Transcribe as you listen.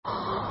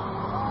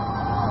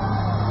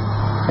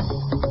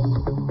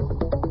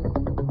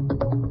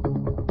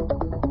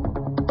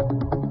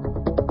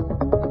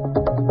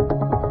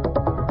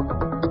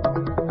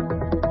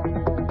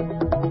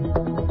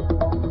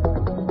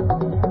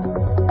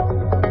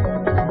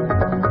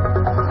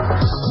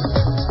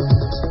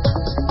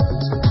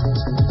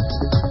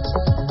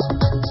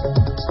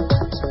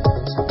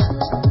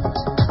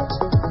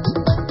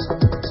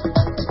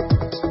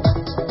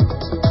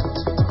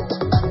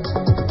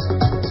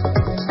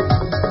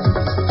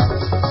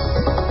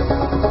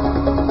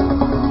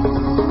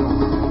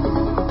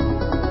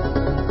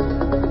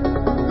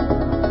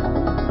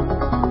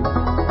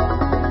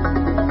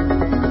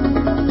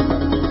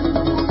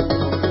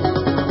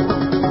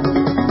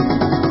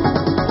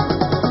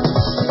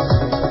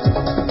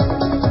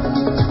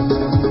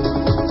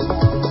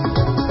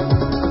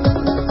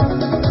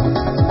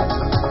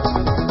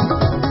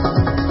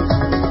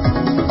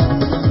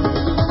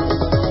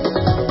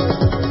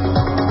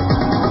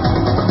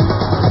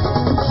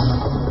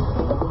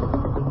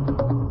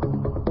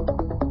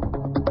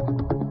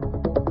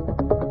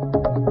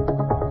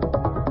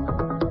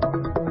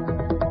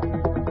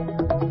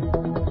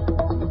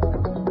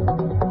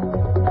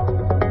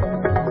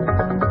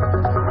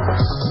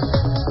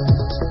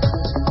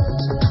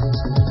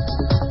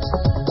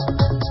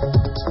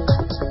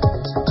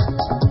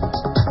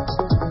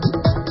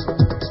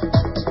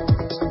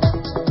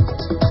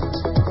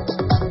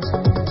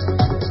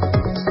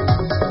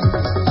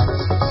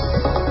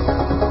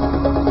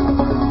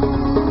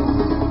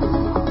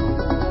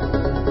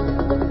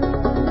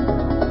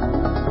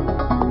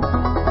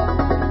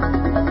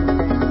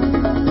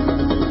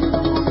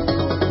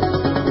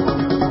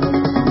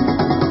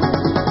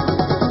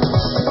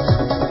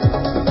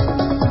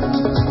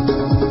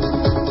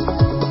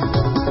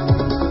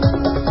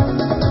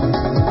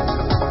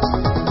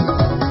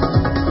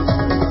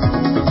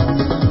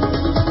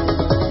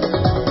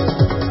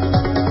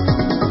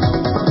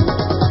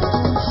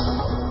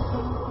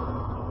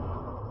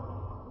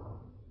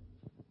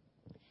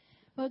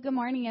Well, good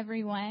morning,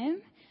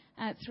 everyone.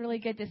 It's really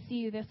good to see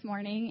you this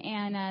morning,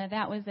 and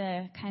that was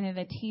a kind of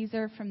a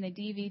teaser from the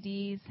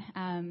DVDs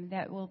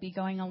that will be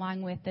going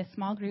along with the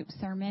small group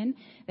sermon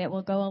that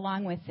will go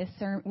along with this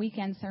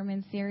weekend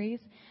sermon series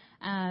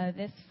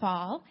this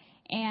fall.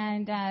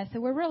 And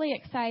so we're really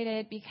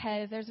excited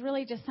because there's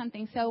really just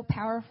something so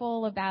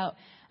powerful about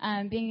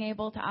being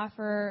able to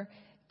offer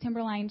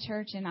Timberline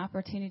Church an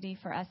opportunity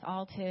for us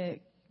all to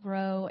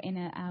grow in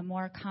a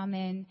more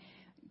common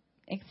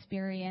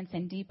experience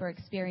and deeper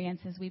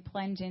experience as we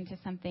plunge into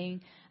something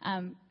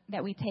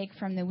that we take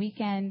from the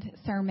weekend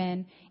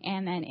sermon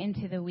and then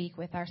into the week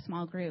with our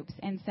small groups.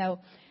 And so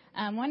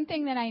one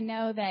thing that I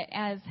know that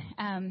as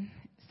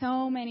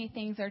so many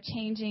things are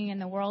changing in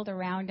the world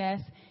around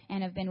us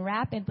and have been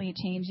rapidly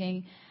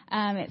changing,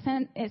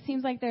 it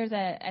seems like there's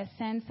a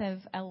sense of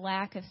a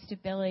lack of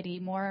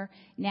stability more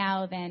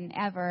now than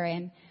ever.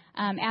 And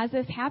as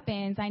this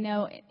happens, I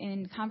know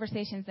in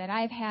conversations that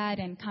I've had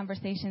and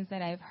conversations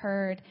that I've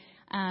heard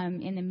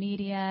in the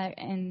media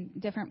and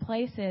different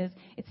places,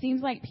 it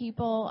seems like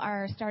people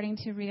are starting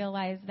to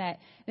realize that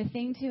the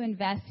thing to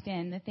invest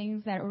in, the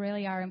things that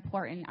really are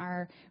important,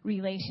 are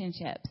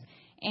relationships.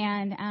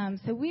 And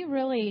so we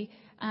really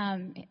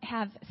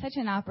have such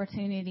an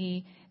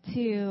opportunity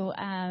to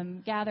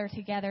gather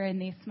together in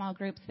these small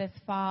groups this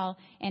fall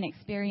and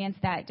experience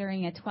that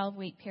during a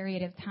 12-week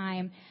period of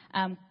time,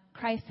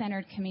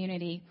 Christ-centered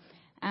community,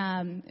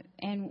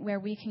 and where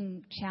we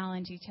can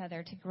challenge each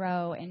other to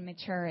grow and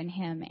mature in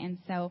Him. And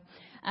so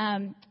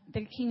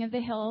the King of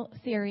the Hill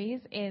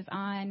series is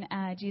on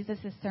Jesus'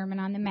 Sermon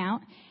on the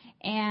Mount.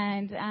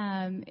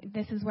 And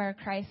this is where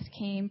Christ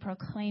came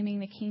proclaiming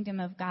the kingdom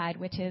of God,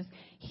 which is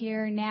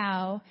here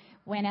now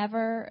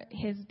whenever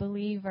His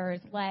believers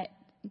let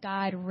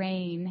God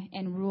reign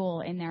and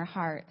rule in their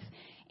hearts.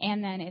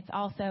 And then it's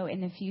also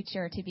in the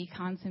future to be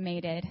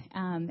consummated,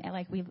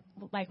 like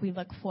we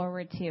look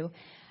forward to.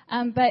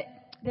 But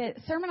the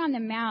Sermon on the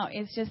Mount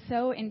is just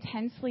so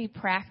intensely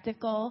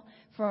practical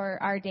for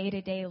our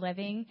day-to-day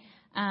living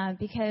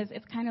because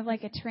it's kind of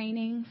like a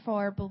training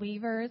for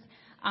believers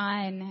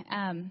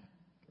on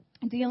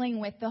dealing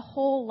with the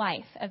whole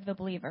life of the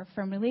believer,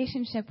 from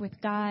relationship with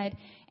God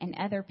and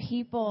other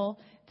people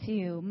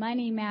to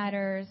money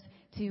matters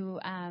to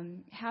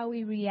how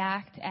we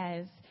react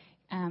as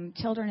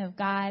children of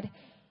God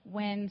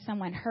when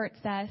someone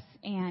hurts us,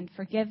 and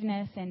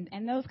forgiveness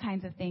and those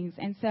kinds of things.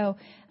 And so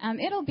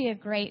it'll be a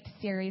great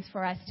series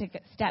for us to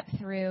step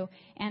through.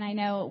 And I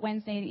know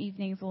Wednesday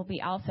evenings will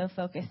be also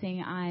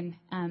focusing on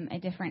a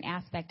different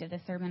aspect of the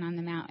Sermon on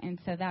the Mount. And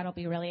so that'll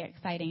be really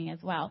exciting as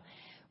well.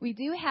 We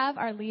do have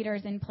our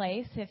leaders in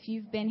place. If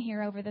you've been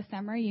here over the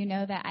summer, you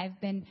know that I've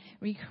been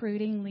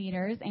recruiting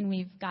leaders, and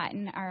we've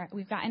gotten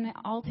it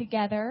all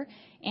together,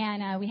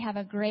 and we have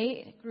a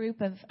great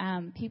group of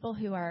people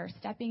who are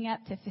stepping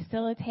up to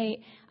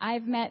facilitate.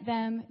 I've met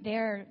them;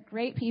 they're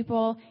great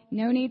people.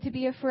 No need to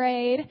be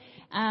afraid.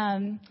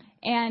 And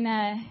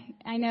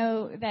I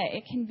know that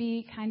it can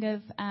be kind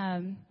of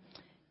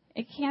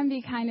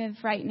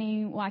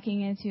frightening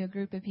walking into a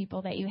group of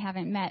people that you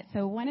haven't met.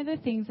 So one of the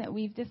things that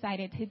we've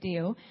decided to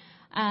do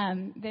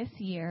this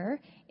year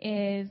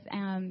is,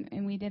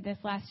 and we did this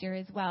last year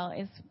as well,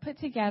 is put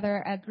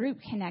together a group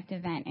connect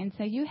event. And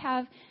so you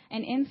have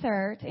an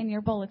insert in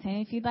your bulletin.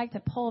 If you'd like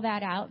to pull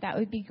that out, that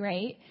would be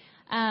great.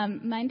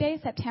 Monday,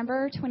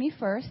 September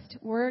 21st,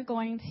 we're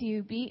going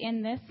to be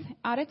in this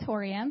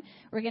auditorium.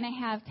 We're going to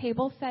have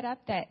tables set up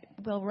that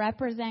will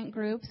represent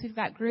groups. We've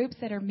got groups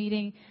that are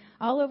meeting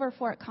all over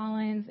Fort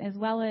Collins, as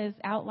well as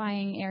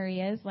outlying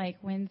areas like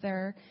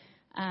Windsor,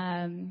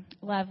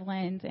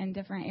 Loveland, and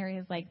different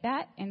areas like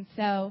that. And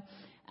so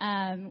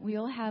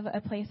we'll have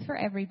a place for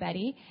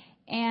everybody.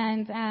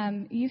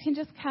 And you can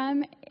just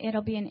come.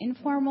 It'll be an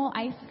informal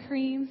ice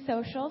cream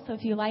social. So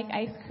if you like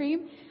ice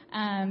cream,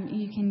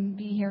 you can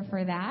be here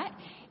for that.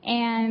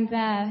 And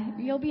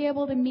you'll be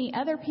able to meet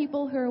other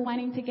people who are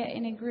wanting to get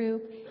in a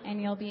group, and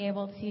you'll be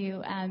able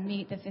to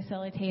meet the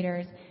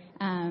facilitators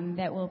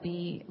that will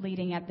be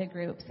leading up the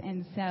groups.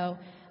 And so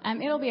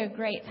it'll be a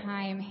great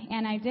time.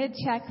 And I did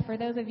check for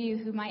those of you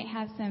who might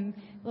have some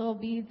little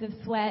beads of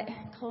sweat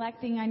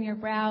collecting on your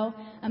brow.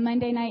 A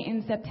Monday night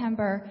in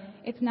September,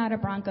 it's not a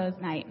Broncos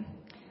night.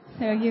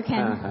 So you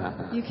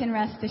can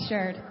rest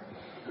assured.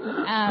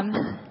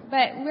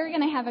 But we're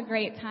going to have a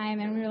great time,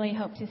 and we really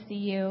hope to see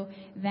you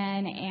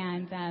then.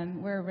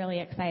 And we're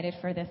really excited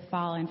for this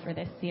fall and for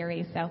this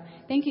series. So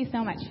thank you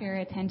so much for your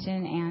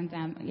attention,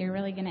 and you're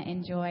really going to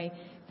enjoy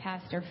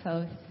Pastor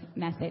Foth's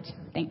message.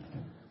 Thanks.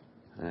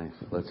 Thanks.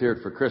 Let's hear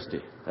it for Christy.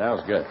 That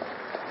was good.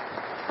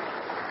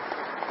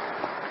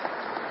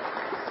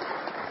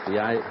 See,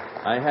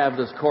 I have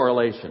this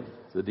correlation.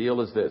 The deal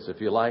is this. If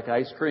you like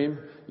ice cream,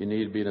 you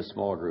need to be in a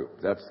small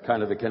group. That's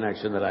kind of the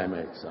connection that I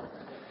make. So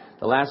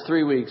the last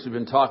 3 weeks, we've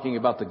been talking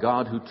about the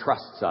God who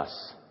trusts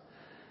us.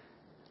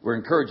 We're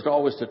encouraged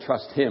always to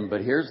trust Him,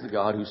 but here's the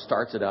God who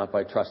starts it out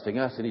by trusting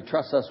us, and He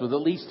trusts us with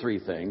at least three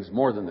things,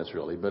 more than this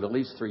really, but at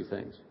least three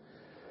things.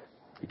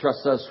 He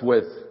trusts us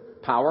with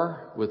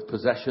power, with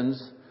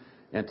possessions,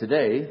 and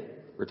today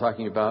We're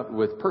talking about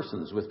with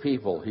persons, with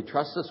people. He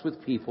trusts us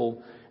with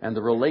people and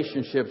the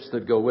relationships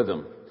that go with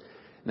them.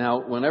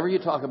 Now, whenever you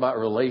talk about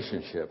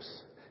relationships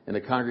in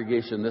a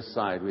congregation this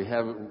side, we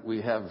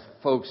have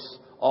folks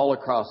all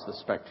across the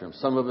spectrum.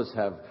 Some of us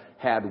have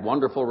had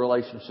wonderful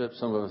relationships.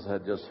 Some of us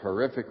had just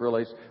horrific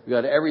relationships. We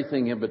got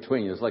everything in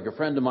between. It's like a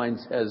friend of mine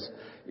says,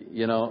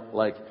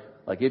 like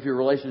if your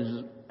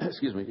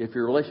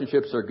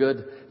relationships are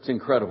good, it's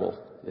incredible.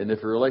 And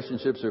if your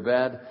relationships are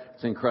bad,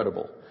 it's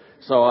incredible.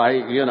 So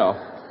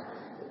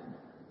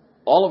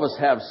all of us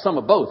have some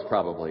of both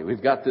probably.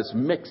 We've got this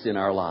mix in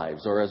our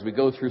lives or as we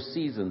go through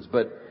seasons.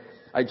 But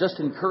I just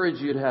encourage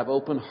you to have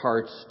open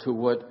hearts to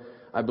what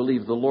I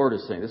believe the Lord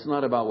is saying. This is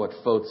not about what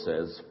Foth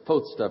says.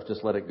 Foth stuff,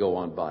 just let it go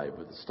on by.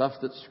 But the stuff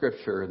that's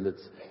Scripture and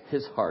that's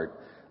His heart,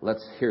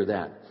 let's hear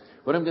that.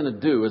 What I'm going to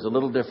do is a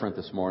little different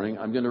this morning.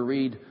 I'm going to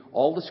read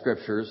all the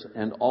Scriptures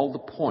and all the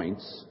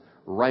points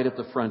right at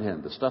the front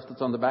end. The stuff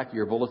that's on the back of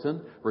your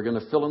bulletin, we're going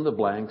to fill in the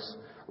blanks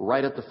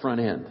right at the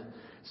front end.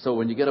 So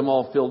when you get them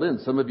all filled in,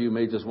 some of you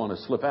may just want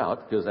to slip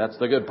out because that's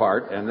the good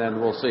part, and then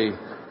we'll see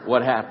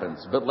what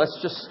happens. But let's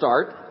just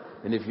start.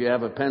 And if you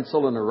have a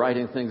pencil and are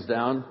writing things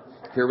down,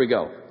 here we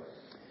go.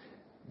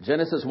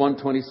 Genesis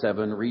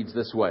 1:27 reads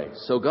this way.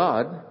 So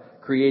God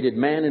created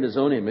man in His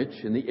own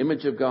image. In the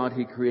image of God,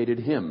 He created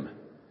him.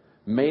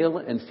 Male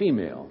and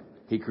female,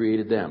 He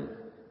created them.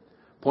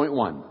 Point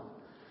 1.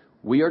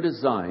 We are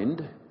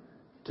designed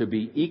to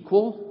be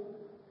equal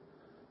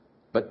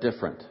but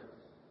different.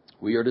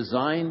 We are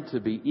designed to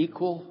be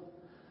equal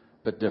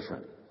but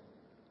different.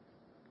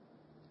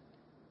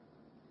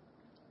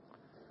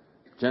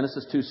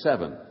 Genesis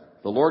 2:7.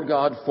 The Lord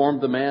God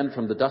formed the man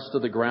from the dust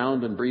of the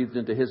ground and breathed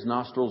into his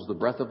nostrils the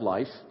breath of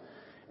life,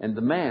 and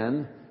the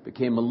man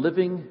became a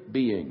living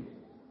being.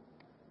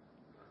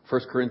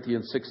 1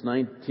 Corinthians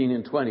 6:19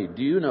 and 20.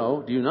 Do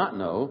you not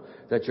know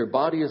that your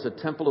body is a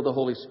temple of the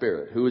Holy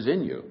Spirit, who is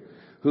in you,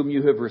 whom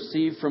you have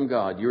received from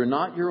God? You are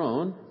not your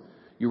own.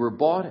 You were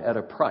bought at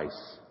a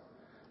price.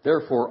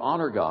 Therefore,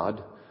 honor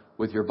God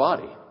with your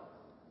body.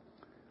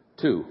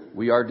 2.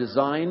 We are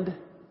designed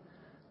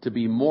to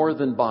be more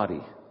than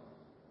body.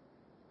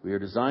 We are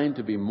designed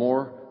to be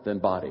more than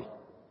body.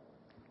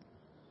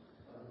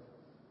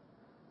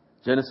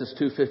 Genesis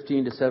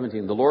 2:15 to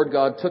 17. The Lord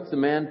God took the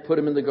man, put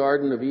him in the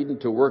Garden of Eden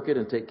to work it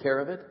and take care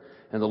of it.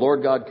 And the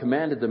Lord God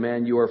commanded the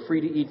man, you are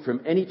free to eat from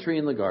any tree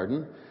in the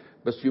garden,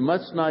 but you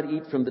must not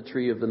eat from the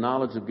tree of the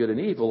knowledge of good and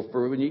evil,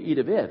 for when you eat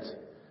of it,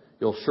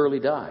 you'll surely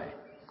die.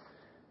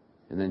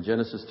 And then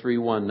Genesis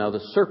 3:1. Now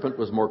the serpent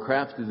was more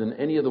crafty than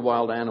any of the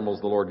wild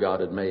animals the Lord God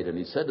had made. And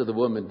he said to the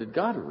woman, did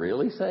God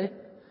really say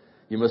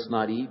you must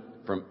not eat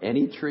from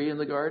any tree in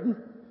the garden?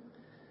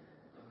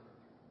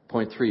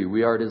 Point 3,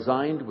 we are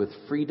designed with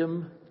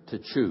freedom to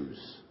choose.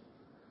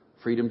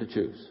 Freedom to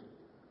choose.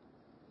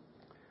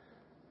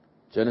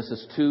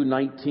 Genesis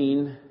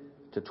 2:19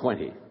 to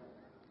 20.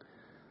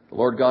 The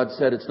Lord God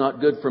said, it's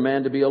not good for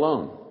man to be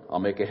alone. I'll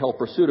make a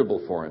helper suitable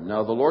for him.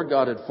 Now the Lord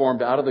God had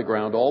formed out of the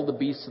ground all the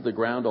beasts of the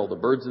ground, all the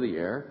birds of the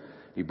air.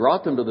 He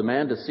brought them to the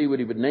man to see what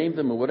he would name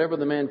them, and whatever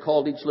the man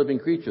called each living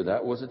creature,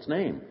 that was its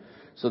name.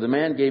 So the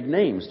man gave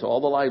names to all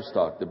the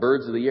livestock, the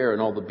birds of the air,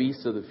 and all the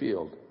beasts of the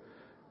field.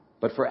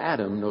 But for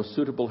Adam, no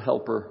suitable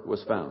helper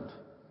was found.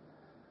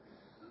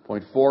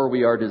 Point 4,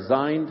 we are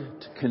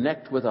designed to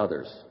connect with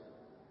others.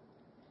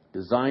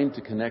 Designed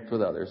to connect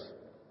with others.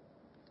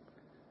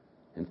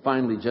 And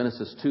finally,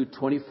 Genesis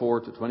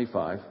 2:24 to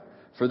 25.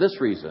 For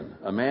this reason,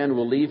 a man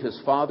will leave his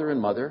father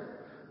and mother,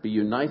 be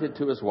united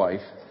to his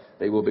wife.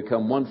 They will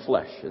become one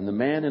flesh. And the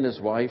man and his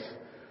wife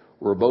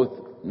were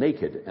both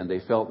naked, and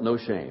they felt no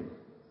shame.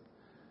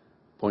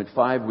 Point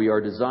 5, we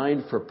are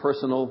designed for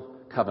personal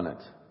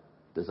covenant.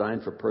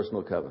 Designed for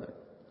personal covenant.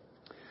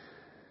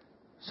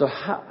 So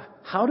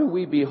how do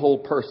we be whole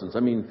persons? I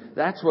mean,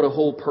 that's what a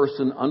whole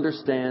person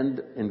understands,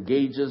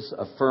 engages,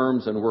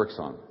 affirms, and works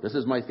on. This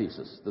is my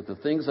thesis, that the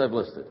things I've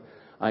listed.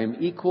 I am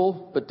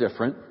equal but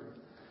different.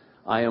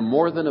 I am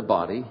more than a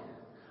body.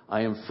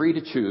 I am free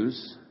to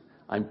choose.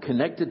 I'm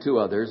connected to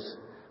others.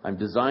 I'm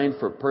designed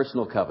for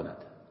personal covenant.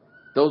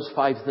 Those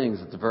 5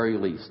 things at the very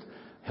least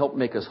help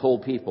make us whole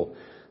people.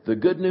 The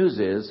good news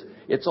is,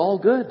 it's all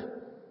good.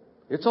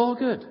 It's all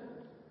good.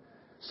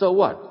 So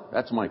what?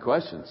 That's my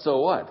question.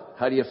 So what?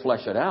 How do you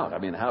flesh it out? I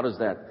mean, how does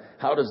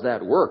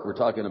that work? We're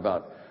talking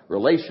about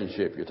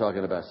relationship. You're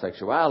talking about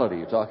sexuality.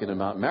 You're talking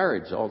about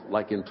marriage, all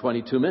like in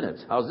 22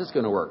 minutes. How's this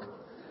going to work?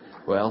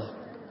 Well,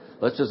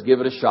 let's just give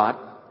it a shot.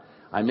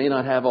 I may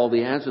not have all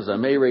the answers. I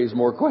may raise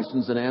more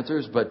questions than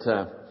answers, but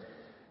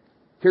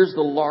here's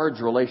the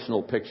large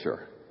relational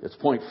picture. It's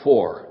point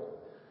 4.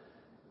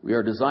 We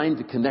are designed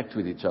to connect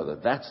with each other.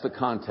 That's the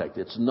context.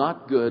 It's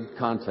not good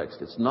context.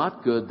 It's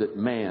not good that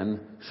man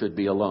should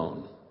be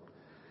alone.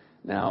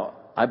 Now,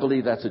 I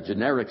believe that's a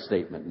generic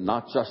statement,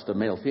 not just a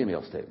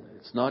male-female statement.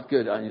 It's not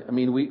good. I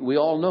mean, we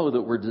all know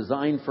that we're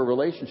designed for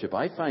relationship.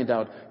 I find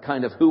out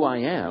kind of who I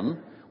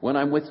am when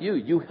I'm with you.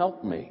 You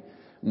help me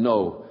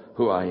know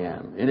who I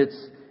am. And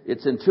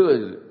it's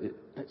intuitive.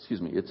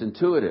 It's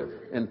intuitive.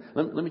 And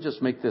let me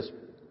just make this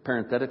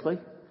parenthetically.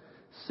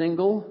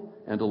 Single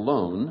and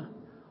alone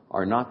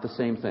are not the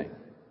same thing.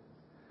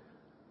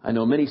 I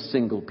know many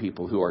single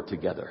people who are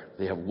together.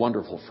 They have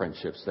wonderful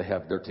friendships.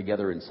 They're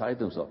together inside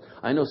themselves.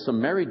 I know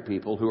some married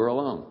people who are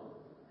alone.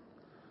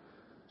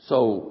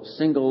 So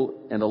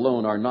single and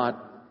alone are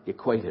not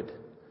equated.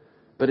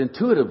 But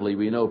intuitively,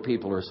 we know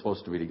people are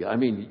supposed to be together. I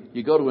mean,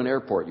 you go to an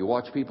airport, you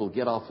watch people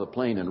get off the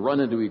plane and run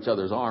into each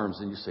other's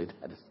arms, and you say,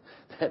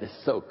 that is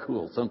so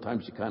cool.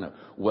 Sometimes you kind of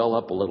well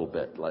up a little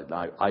bit. Like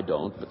I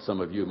don't, but some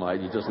of you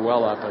might. You just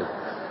well up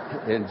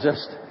and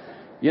just,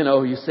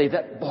 you say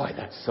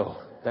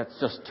that's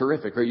just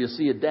terrific. Or you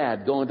see a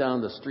dad going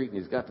down the street and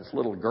he's got this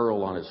little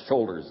girl on his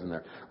shoulders and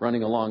they're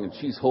running along and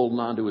she's holding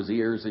on to his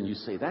ears, and you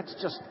say, that's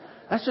just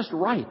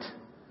right.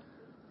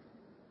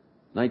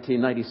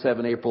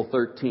 1997, April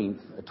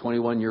 13th, a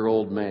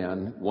 21-year-old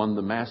man won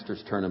the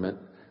Masters tournament,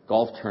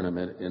 golf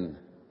tournament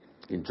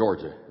in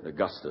Georgia,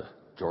 Augusta,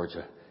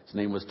 Georgia. His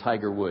name was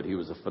Tiger Woods. He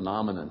was a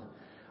phenomenon.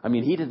 I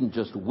mean, he didn't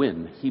just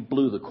win. He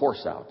blew the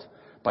course out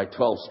by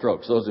 12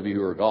 strokes. Those of you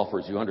who are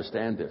golfers, you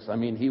understand this. I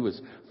mean, he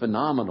was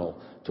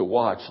phenomenal to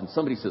watch. And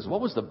somebody says,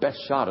 what was the best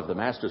shot of the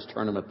Masters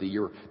tournament the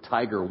year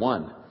Tiger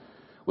won?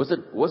 Was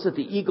it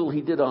the eagle he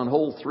did on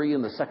hole 3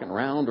 in the second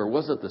round, or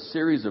was it the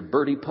series of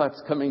birdie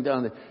putts coming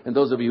down? And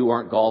those of you who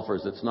aren't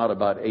golfers, it's not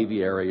about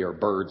aviary or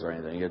birds or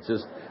anything.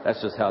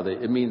 That's just how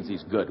it means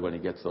he's good when he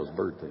gets those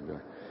bird things.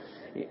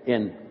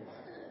 And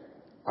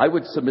I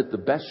would submit the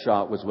best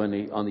shot was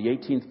when on the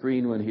 18th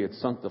green, when he had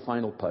sunk the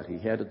final putt, he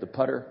handed the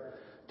putter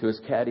to his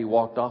caddy,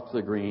 walked off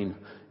the green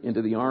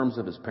into the arms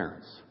of his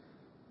parents,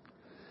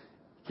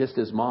 kissed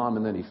his mom,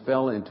 and then he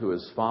fell into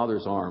his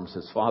father's arms.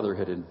 His father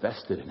had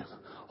invested in him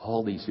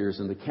all these years,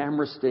 and the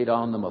camera stayed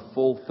on them a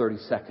full 30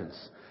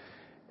 seconds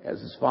as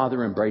his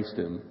father embraced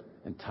him,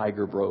 and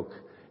Tiger broke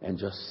and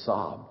just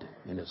sobbed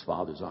in his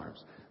father's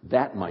arms.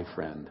 That, my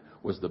friend,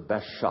 was the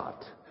best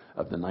shot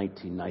of the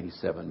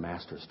 1997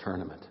 Masters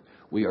tournament.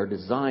 We are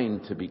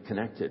designed to be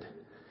connected,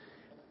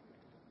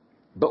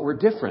 but we're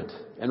different,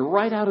 and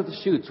right out of the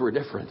chutes we're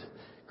different.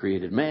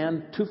 Created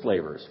man, 2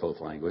 flavors,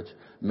 Foth language,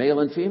 male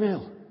and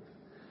female.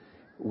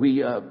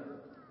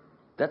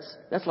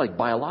 That's like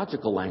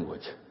biological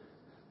language.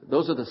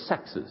 Those are the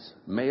sexes,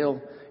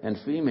 male and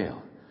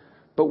female.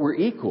 But we're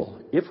equal.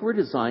 If we're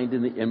designed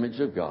in the image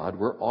of God,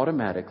 we're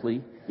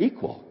automatically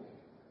equal.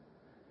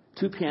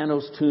 2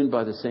 pianos tuned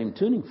by the same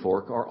tuning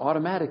fork are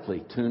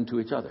automatically tuned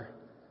to each other.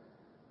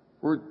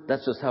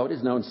 That's just how it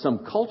is. Now, in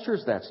some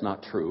cultures, that's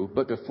not true.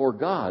 But before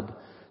God,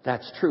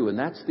 that's true. And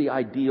that's the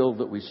ideal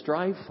that we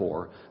strive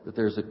for, that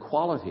there's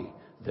equality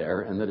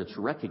there and that it's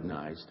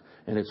recognized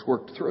and it's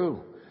worked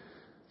through.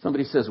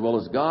 Somebody says, well,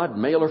 is God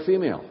male or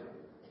female?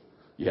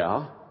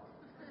 Yeah.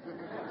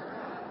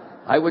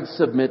 I would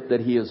submit that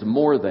he is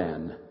more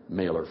than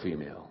male or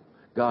female.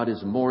 God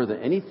is more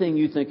than anything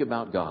you think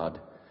about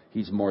God.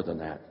 He's more than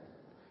that.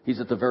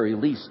 He's at the very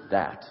least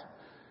that.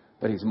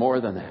 But he's more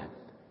than that.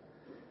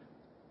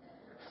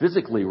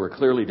 Physically, we're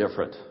clearly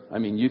different. I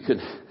mean, you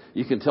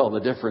can tell the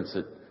difference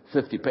at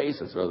 50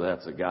 paces, whether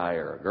that's a guy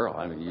or a girl.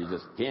 I mean, you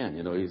just can.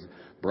 He's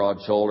broad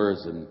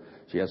shoulders and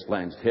she has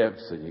flanged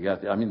hips,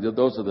 and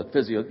those are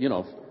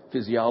the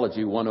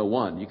physiology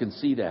 101. You can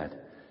see that.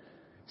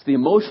 It's the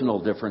emotional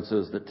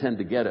differences that tend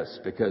to get us,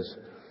 because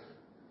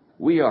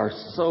we are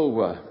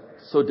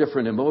so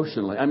different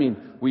emotionally. I mean,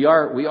 we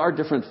are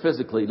different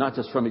physically, not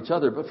just from each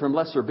other, but from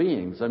lesser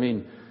beings. I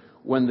mean,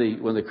 when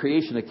the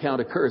creation account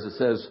occurs, it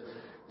says,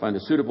 find a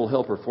suitable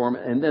helper for him.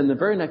 And then the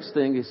very next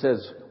thing, he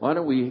says, why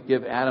don't we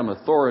give Adam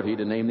authority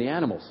to name the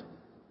animals?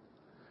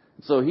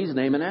 So he's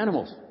naming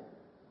animals.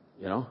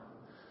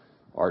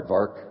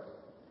 Aardvark,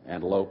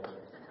 antelope,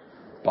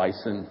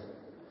 bison,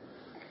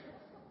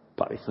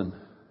 python,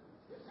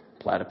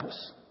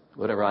 platypus,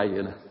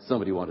 whatever.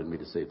 Somebody wanted me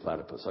to say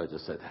platypus, so I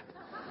just said that.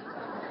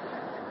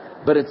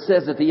 But it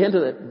says at the end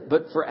of it,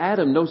 but for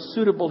Adam, no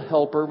suitable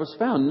helper was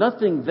found.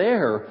 Nothing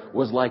there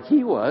was like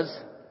he was.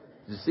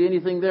 Did you see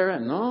anything there?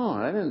 No,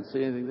 I didn't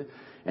see anything there.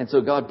 And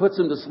so God puts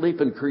him to sleep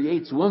and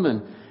creates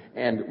woman.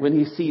 And when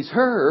he sees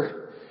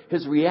her,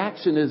 his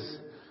reaction is,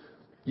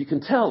 you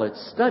can tell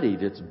it's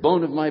studied. It's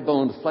bone of my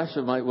bone, flesh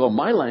of my... Well,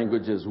 my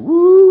language is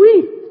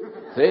woo-wee.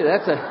 See,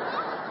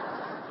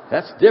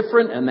 that's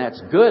different and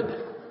that's good.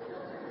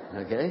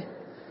 Okay?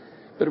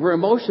 But we're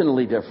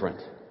emotionally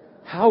different.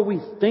 How we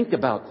think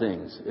about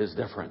things is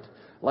different.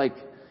 Like,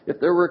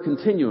 if there were a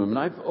continuum,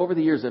 and over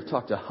the years I've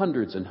talked to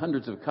hundreds and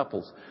hundreds of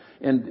couples,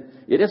 and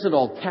it isn't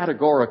all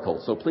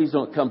categorical, so please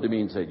don't come to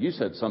me and say, you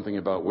said something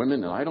about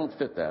women, and I don't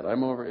fit that.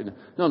 I'm over...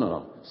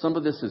 No. Some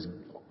of this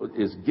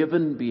is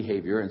given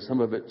behavior, and some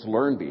of it's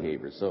learned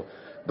behavior.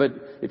 But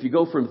if you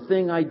go from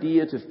thing,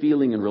 idea to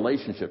feeling and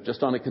relationship,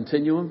 just on a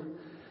continuum,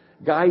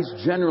 guys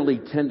generally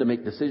tend to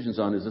make decisions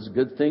on, is this a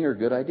good thing or a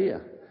good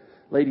idea?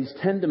 Ladies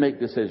tend to make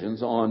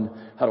decisions on,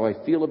 how do I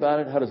feel about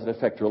it? How does it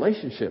affect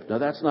relationship? Now,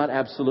 that's not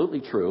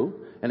absolutely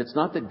true. And it's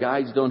not that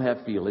guys don't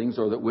have feelings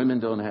or that women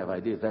don't have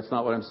ideas. That's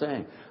not what I'm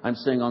saying. I'm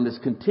saying on this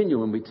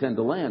continuum we tend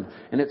to land.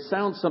 And it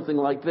sounds something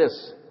like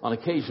this. on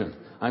occasion.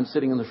 I'm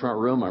sitting in the front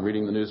room. I'm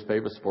reading the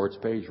newspaper, sports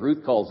page.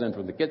 Ruth calls in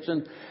from the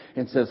kitchen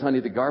and says, honey,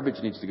 the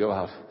garbage needs to go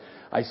out.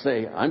 I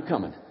say, I'm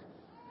coming.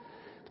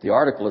 The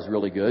article is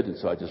really good, and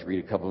so I just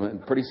read a couple of minutes.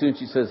 And pretty soon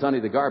she says, honey,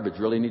 the garbage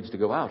really needs to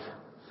go out.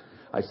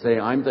 I say,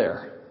 I'm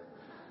there.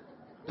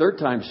 Third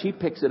time, she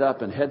picks it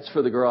up and heads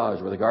for the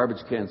garage where the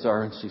garbage cans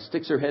are, and she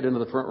sticks her head into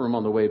the front room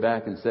on the way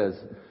back and says,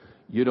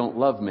 you don't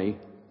love me.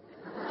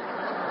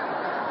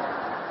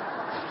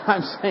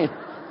 I'm saying,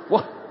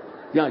 what?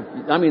 Yeah,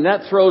 I mean,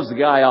 that throws the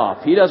guy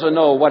off. He doesn't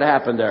know what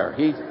happened there.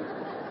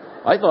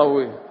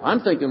 I'm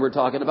thinking we're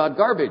talking about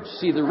garbage.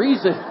 See, the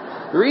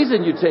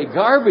reason you take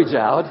garbage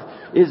out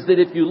is that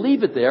if you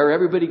leave it there,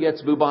 everybody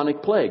gets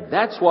bubonic plague.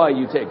 That's why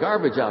you take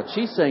garbage out.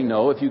 She's saying,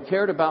 no, if you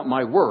cared about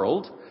my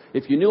world,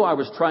 if you knew I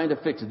was trying to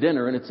fix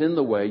dinner and it's in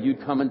the way,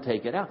 you'd come and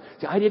take it out.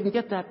 See, I didn't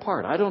get that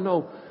part. I don't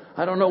know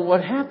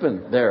what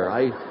happened there.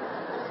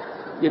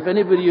 If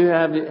anybody you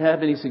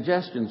have any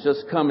suggestions,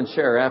 just come and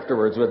share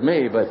afterwards with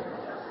me. But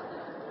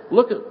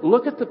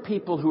look at the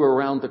people who are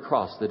around the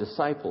cross, the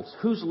disciples.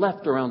 Who's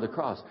left around the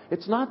cross?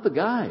 It's not the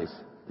guys.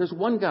 There's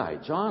one guy,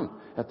 John,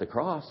 at the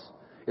cross.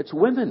 It's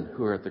women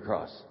who are at the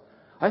cross.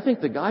 I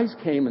think the guys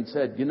came and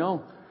said,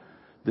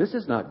 this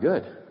is not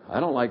good. I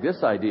don't like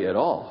this idea at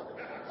all.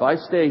 If I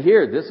stay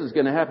here, this is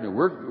going to happen.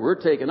 We're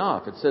taking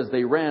off. It says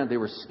they ran. They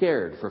were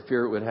scared for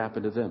fear it would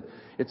happen to them.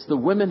 It's the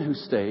women who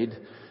stayed,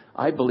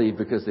 I believe,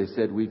 because they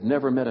said, we've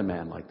never met a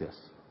man like this.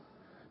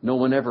 No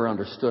one ever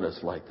understood us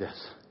like this.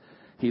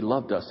 He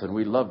loved us and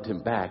we loved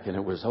him back, and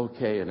it was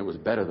okay, and it was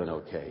better than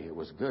okay. It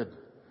was good.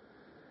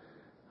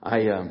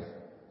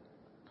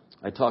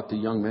 I talk to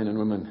young men and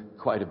women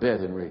quite a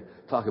bit, and we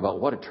talk about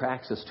what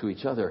attracts us to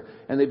each other.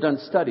 And they've done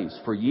studies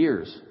for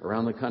years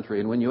around the country.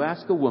 And when you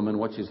ask a woman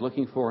what she's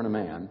looking for in a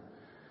man,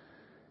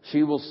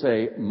 she will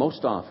say,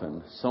 most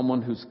often,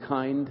 someone who's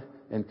kind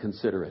and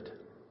considerate.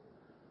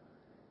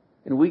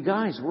 And we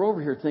guys, we're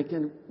over here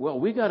thinking, well,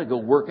 we got to go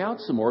work out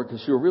some more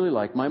because she'll really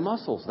like my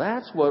muscles.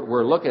 That's what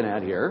we're looking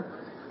at here.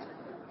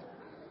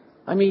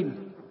 I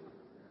mean,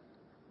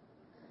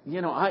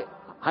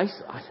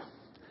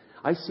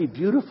 I see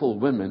beautiful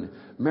women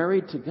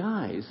married to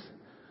guys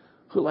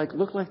who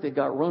look like they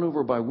got run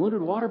over by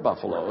wounded water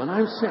buffalo. And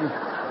I'm saying,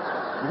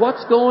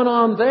 what's going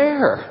on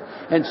there?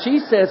 And she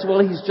says,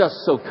 well, he's just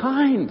so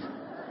kind.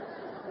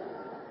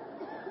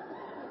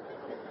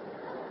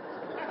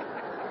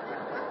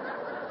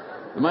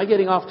 Am I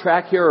getting off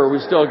track here, or are we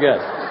still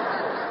good?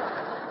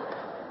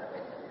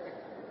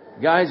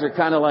 Guys are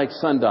kind of like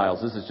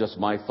sundials. This is just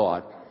my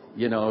thought.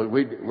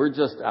 We're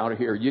just out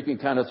here. You can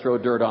kind of throw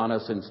dirt on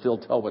us and still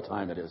tell what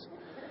time it is.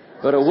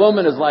 But a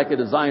woman is like a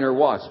designer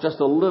watch. Just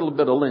a little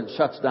bit of lint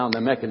shuts down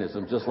the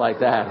mechanism just like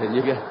that. And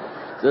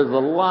there's a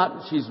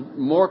lot. She's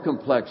more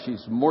complex.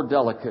 She's more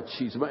delicate.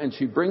 And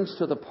she brings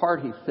to the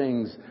party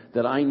things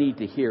that I need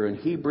to hear. And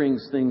he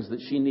brings things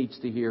that she needs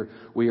to hear.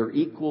 We are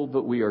equal,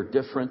 but we are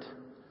different.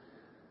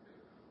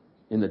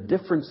 In the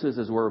differences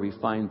is where we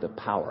find the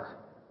power.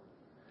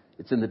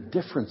 It's in the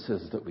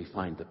differences that we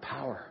find the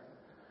power.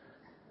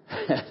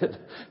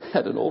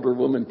 Had an older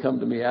woman come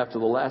to me after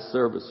the last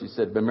service. She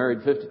said, been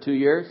married 52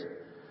 years.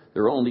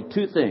 There are only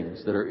two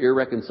things that are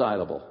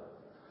irreconcilable: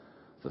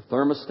 the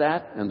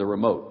thermostat and the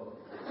remote.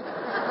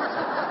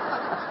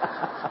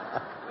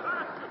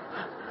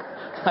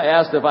 I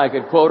asked if I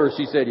could quote her.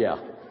 She said, yeah.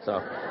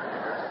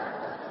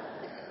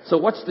 So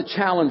what's the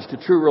challenge to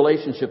true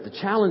relationship? The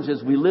challenge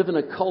is we live in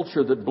a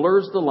culture that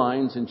blurs the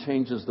lines and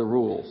changes the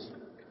rules.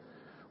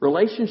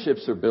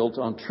 Relationships are built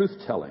on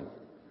truth-telling.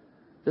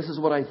 This is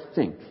what I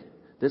think.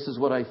 This is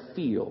what I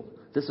feel.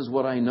 This is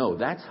what I know.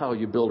 That's how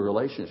you build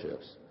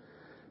relationships.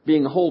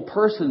 Being a whole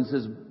person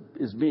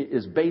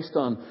is based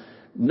on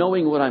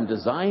knowing what I'm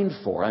designed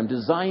for. I'm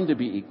designed to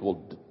be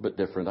equal but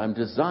different. I'm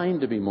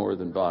designed to be more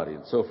than body,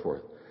 and so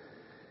forth.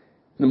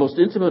 The most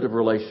intimate of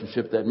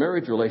relationship, that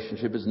marriage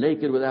relationship, is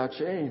naked without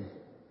shame.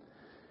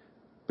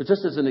 But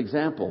just as an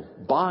example,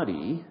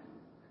 body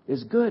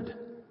is good.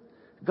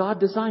 God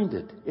designed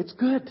it. It's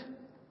good,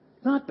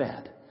 not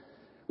bad.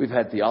 We've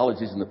had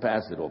theologies in the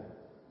past that'll,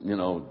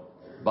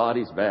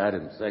 body's bad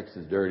and sex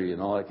is dirty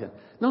and all that kind.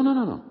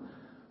 No.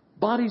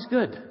 Body's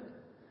good.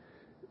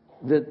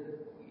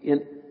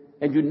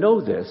 And you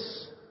know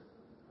this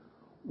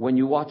when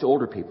you watch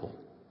older people.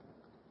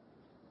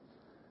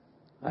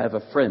 I have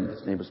a friend.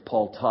 His name is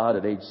Paul Todd.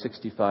 At age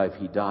 65,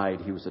 he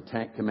died. He was a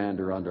tank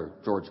commander under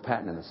George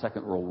Patton in the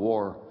Second World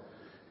War.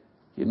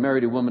 He had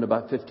married a woman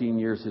about 15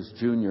 years his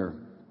junior.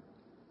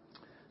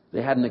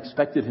 They hadn't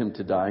expected him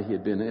to die. He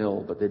had been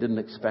ill, but they didn't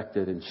expect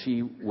it. And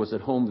she was at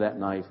home that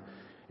night,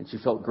 and she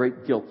felt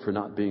great guilt for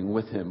not being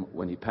with him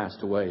when he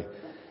passed away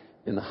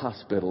in the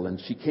hospital. And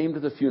she came to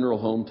the funeral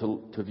home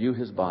to view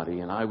his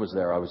body, and I was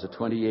there. I was a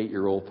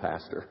 28-year-old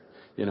pastor.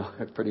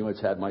 I pretty much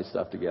had my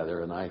stuff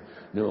together, and I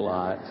knew a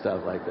lot and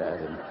stuff like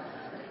that.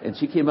 And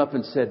she came up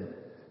and said,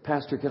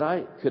 Pastor,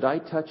 could I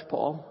touch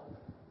Paul?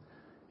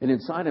 And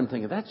inside I'm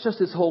thinking, that's just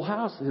his whole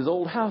house, his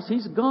old house.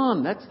 He's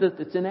gone.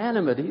 It's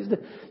inanimate.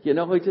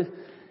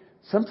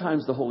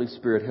 Sometimes the Holy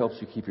Spirit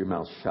helps you keep your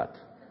mouth shut.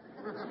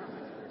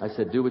 I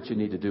said, do what you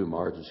need to do,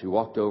 Marge. And she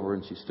walked over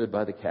and she stood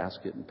by the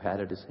casket and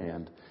patted his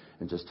hand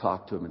and just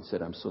talked to him and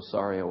said, I'm so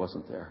sorry I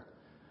wasn't there.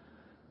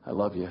 I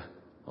love you.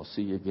 I'll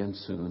see you again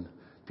soon.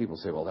 People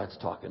say, well, that's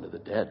talking to the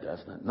dead,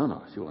 doesn't it?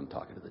 No, she wasn't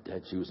talking to the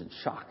dead. She was in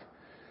shock.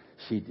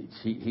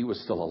 He was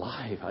still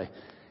alive.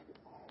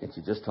 And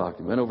she just talked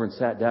to him. Went over and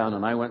sat down,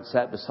 and I went and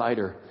sat beside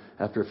her.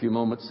 After a few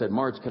moments, said,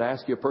 Marge, could I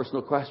ask you a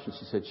personal question?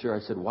 She said, sure. I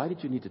said, why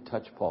did you need to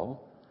touch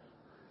Paul?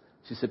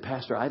 She said,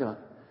 Pastor, I don't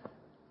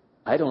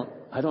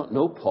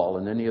know Paul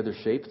in any other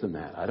shape than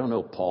that. I don't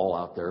know Paul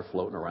out there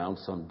floating around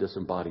some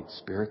disembodied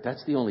spirit.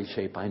 That's the only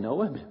shape I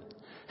know him in.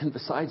 And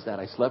besides that,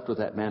 I slept with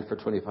that man for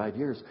 25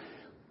 years.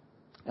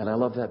 And I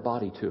love that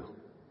body too.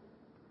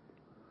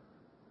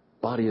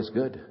 Body is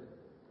good.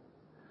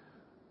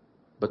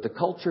 But the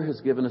culture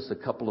has given us a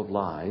couple of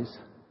lies.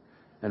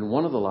 And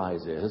one of the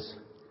lies is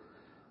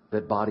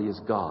that body is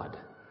God.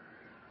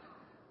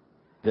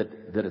 That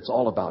it's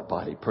all about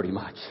body, pretty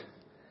much.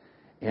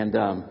 And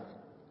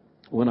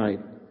when I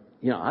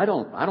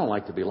don't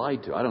like to be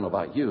lied to. I don't know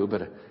about you,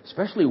 but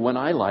especially when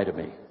I lie to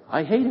me.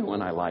 I hate it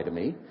when I lie to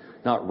me.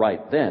 Not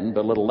right then,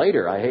 but a little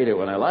later, I hate it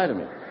when I lie to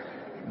me.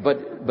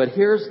 But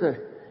here's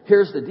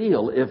the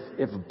deal.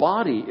 If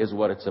body is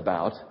what it's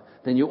about,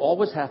 then you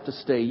always have to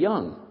stay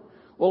young.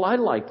 Well, I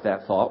liked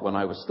that thought when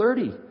I was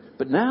 30,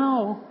 but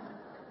now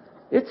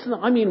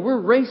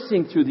we're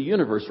racing through the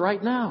universe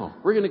right now.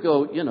 We're going to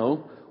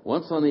go,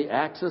 once on the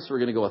axis, we're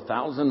going to go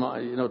 1,000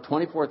 miles,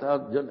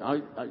 24,000.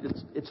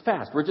 It's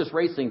fast. We're just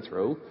racing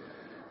through.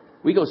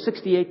 We go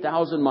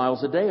 68,000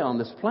 miles a day on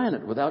this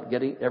planet without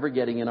ever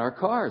getting in our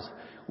cars.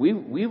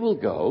 We will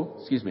go,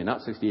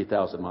 not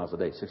 68,000 miles a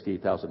day,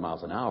 68,000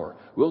 miles an hour.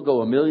 We'll go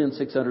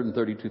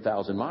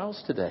 1,632,000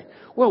 miles today.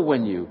 Well,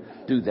 when you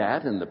do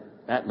that and the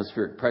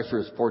atmospheric pressure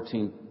is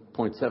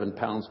 14.7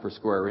 pounds per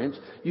square inch,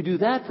 you do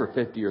that for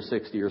 50 or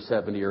 60 or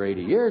 70 or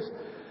 80 years.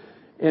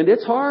 And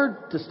it's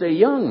hard to stay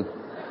young.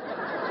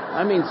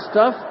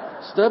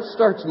 Stuff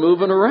starts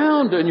moving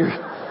around and you're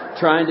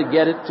trying to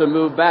get it to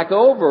move back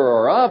over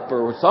or up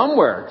or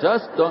somewhere.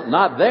 Just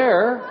not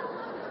there.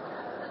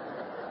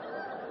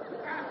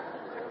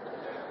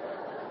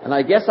 And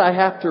I guess I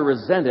have to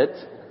resent it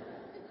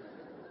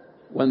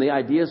when the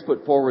idea is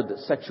put forward that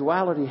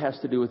sexuality has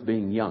to do with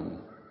being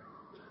young.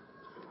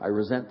 I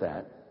resent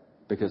that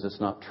because it's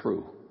not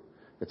true.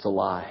 It's a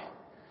lie.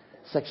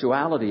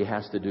 Sexuality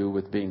has to do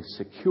with being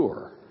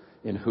secure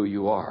in who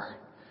you are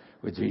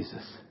with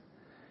Jesus.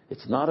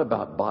 It's not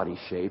about body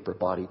shape or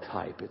body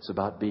type. It's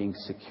about being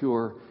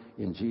secure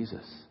in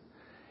Jesus.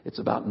 It's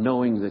about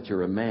knowing that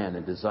you're a man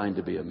and designed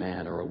to be a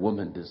man, or a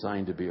woman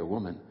designed to be a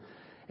woman.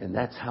 And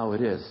that's how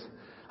it is.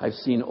 I've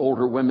seen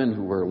older women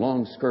who wear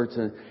long skirts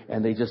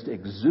and they just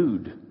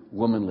exude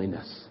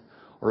womanliness.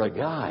 Or a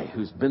guy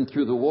who's been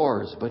through the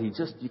wars, but you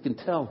can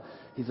tell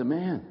he's a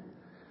man.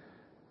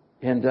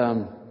 And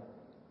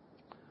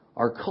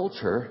our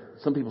culture,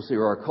 some people say,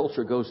 our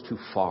culture goes too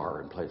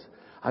far in places.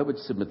 I would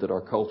submit that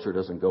our culture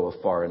doesn't go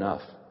far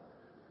enough.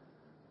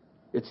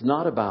 It's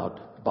not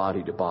about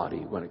body to body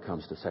when it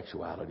comes to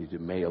sexuality, to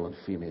male and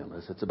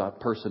femaleness. It's about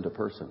person to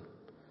person.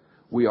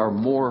 We are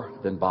more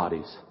than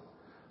bodies.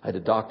 I had a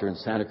doctor in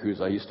Santa Cruz.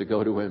 I used to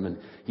go to him, and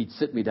he'd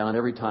sit me down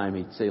every time.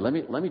 He'd say, let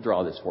me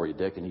draw this for you,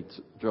 Dick. And he'd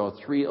draw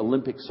 3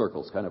 Olympic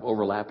circles, kind of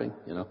overlapping,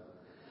 And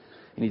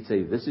he'd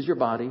say, this is your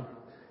body.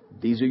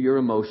 These are your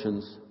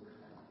emotions.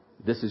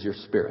 This is your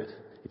spirit.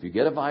 If you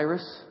get a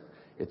virus,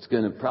 it's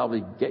going to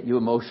probably get you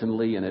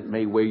emotionally, and it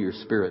may weigh your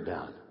spirit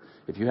down.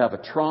 If you have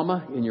a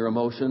trauma in your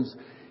emotions,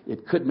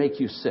 it could make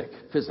you sick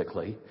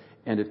physically,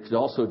 and it could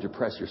also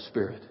depress your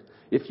spirit.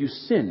 If you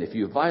sin, if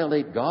you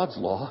violate God's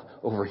law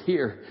over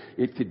here,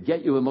 it could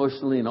get you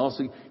emotionally. And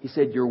also, he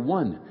said, you're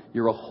one.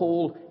 You're a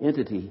whole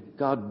entity.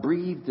 God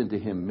breathed into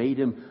him, made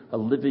him a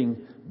living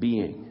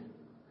being.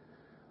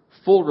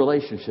 Full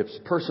relationships,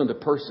 person to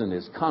person,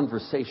 is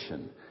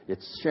conversation.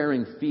 It's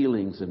sharing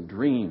feelings and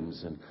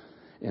dreams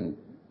and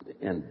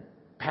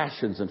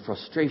passions and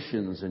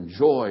frustrations and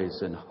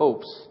joys and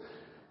hopes.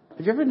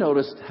 Have you ever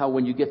noticed how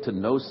when you get to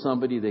know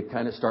somebody, they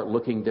kind of start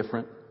looking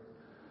different?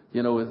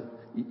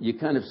 You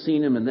kind of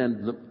seen them, and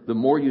then the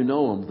more you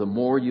know them, the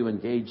more you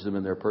engage them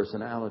in their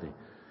personality.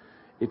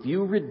 If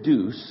you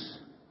reduce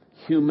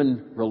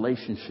human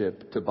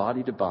relationship to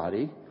body,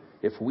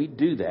 if we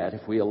do that,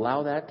 if we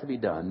allow that to be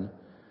done,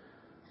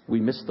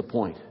 we miss the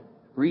point.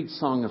 Read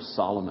Song of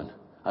Solomon.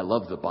 I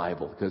love the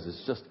Bible because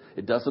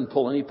it doesn't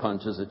pull any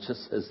punches. It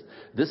just says,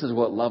 this is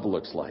what love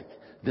looks like.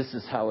 This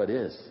is how it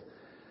is.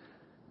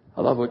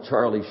 I love what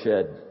Charlie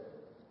Shedd,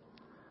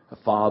 a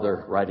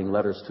father writing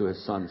letters to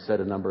his son,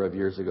 said a number of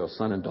years ago,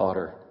 son and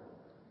daughter.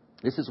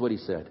 This is what he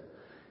said.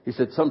 He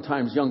said,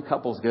 sometimes young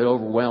couples get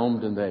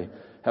overwhelmed and they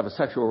have a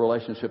sexual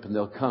relationship, and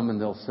they'll come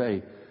and they'll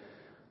say,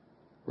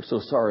 we're so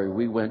sorry,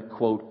 we went,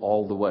 quote,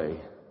 all the way.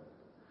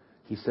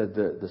 He said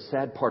the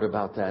sad part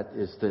about that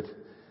is that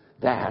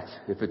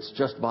if it's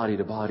just body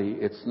to body,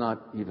 it's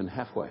not even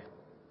halfway.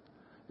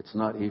 It's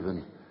not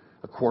even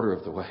a quarter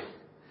of the way.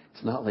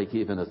 It's not like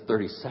even a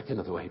 32nd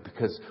of the way,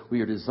 because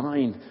we are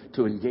designed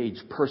to engage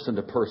person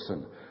to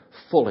person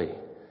fully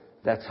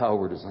That's how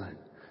we're designed.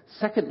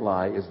 Second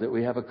lie is that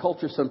we have a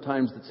culture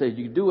sometimes that says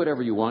you do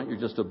whatever you want. You're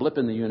just a blip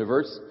in the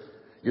universe.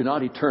 You're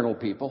not eternal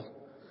people.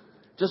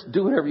 Just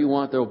do whatever you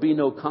want. There will be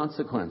no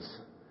consequence.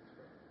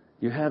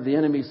 You have the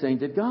enemy saying,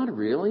 did God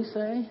really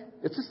say?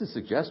 It's just a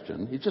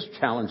suggestion. He's just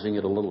challenging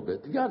it a little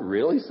bit. Did God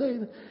really say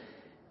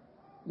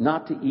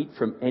not to eat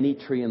from any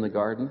tree in the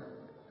garden?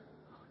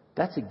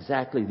 That's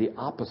exactly the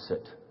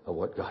opposite of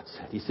what God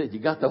said. He said, you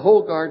got the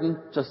whole garden,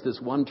 just this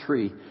one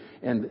tree.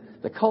 And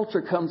the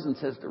culture comes and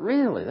says,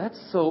 really, that's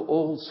so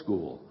old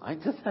school.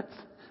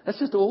 That's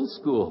just old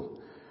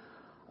school.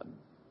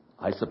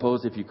 I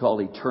suppose if you call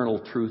eternal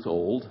truth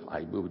old,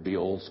 it would be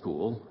old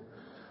school.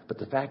 But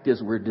the fact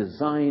is we're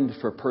designed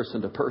for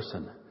person to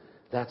person.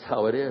 That's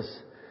how it is.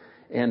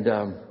 And,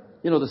 the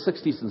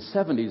 60s and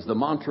 70s, the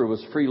mantra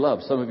was free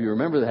love. Some of you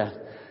remember that.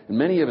 And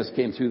many of us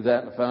came through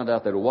that and found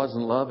out that it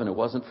wasn't love and it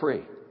wasn't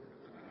free.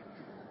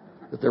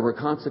 That there were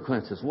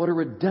consequences. What a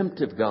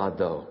redemptive God,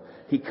 though.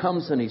 He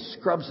comes and He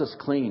scrubs us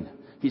clean.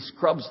 He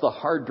scrubs the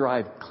hard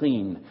drive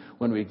clean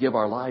when we give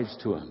our lives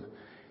to Him.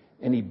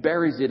 And He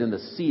buries it in the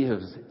sea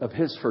of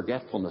His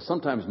forgetfulness.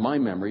 Sometimes my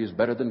memory is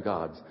better than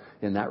God's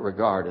in that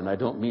regard. And I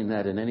don't mean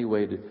that in any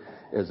way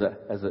as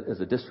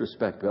a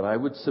disrespect. But I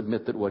would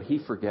submit that what He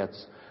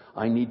forgets,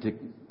 I need to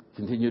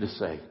continue to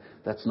say,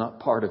 that's not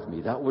part of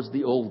me. That was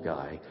the old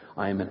guy.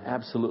 I am an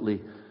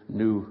absolutely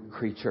new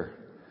creature.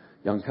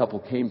 A young couple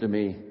came to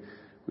me.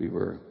 We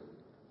were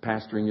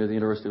pastoring near the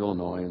University of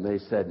Illinois, and they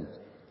said,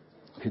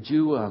 could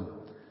you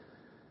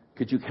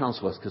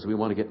counsel us because we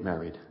want to get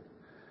married?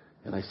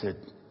 And I said,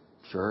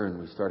 sure. And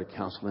we started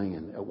counseling.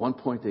 And at one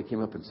point they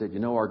came up and said,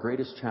 our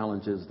greatest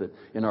challenge is that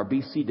in our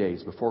BC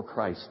days before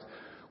Christ,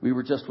 we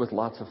were just with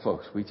lots of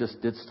folks. We just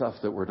did stuff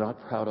that we're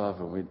not proud of,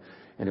 and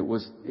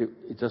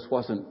it just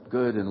wasn't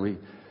good. And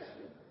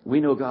we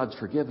know God's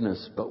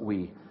forgiveness, but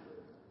we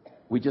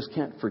just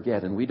can't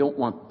forget, and we don't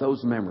want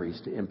those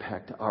memories to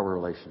impact our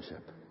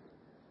relationship.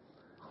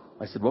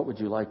 I said, what would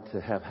you like to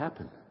have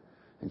happen?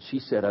 And she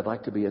said, I'd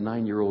like to be a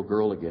 9-year-old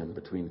girl again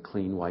between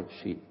clean white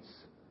sheets.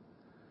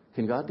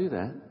 Can God do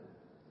that?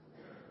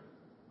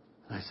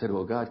 I said,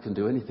 well, God can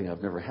do anything.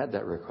 I've never had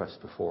that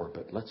request before,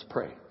 but let's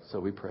pray.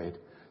 So we prayed.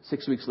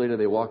 6 weeks later,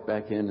 they walked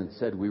back in and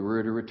said we were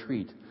at a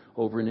retreat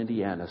over in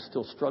Indiana,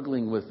 still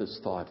struggling with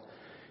this thought.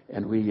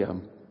 And we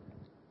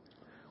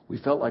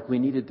felt like we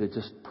needed to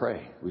just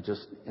pray.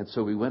 And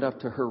so we went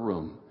up to her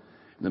room.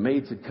 And the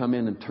maids had come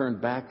in and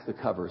turned back the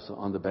covers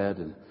on the bed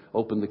and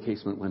opened the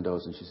casement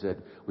windows. And she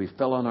said, we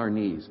fell on our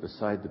knees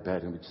beside the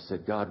bed and we just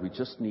said, God, we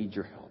just need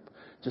your help.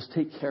 Just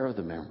take care of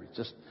the memory.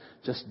 Just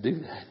do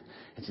that.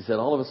 And she said,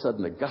 all of a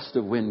sudden, a gust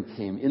of wind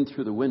came in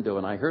through the window,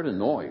 and I heard a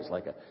noise,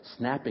 like a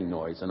snapping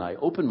noise. And I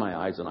opened my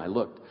eyes and I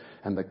looked,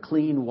 and the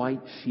clean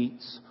white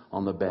sheets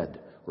on the bed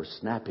were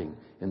snapping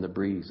in the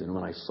breeze. And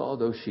when I saw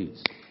those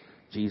sheets,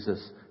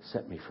 Jesus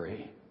set me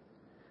free.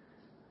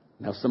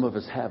 Now, some of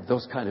us have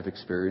those kind of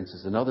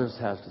experiences, and others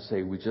have to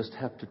say, we just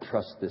have to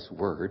trust this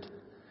word.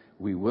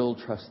 We will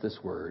trust this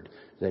word,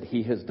 that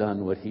He has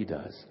done what He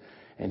does.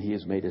 And He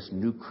has made us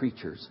new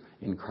creatures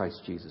in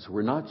Christ Jesus.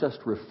 We're not just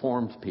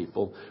reformed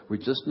people. We're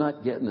just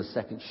not getting a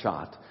second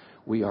shot.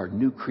 We are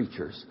new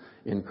creatures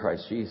in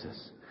Christ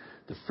Jesus.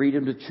 The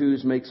freedom to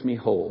choose makes me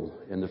whole.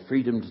 And the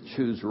freedom to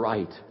choose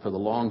right for the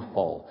long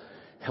haul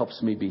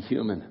helps me be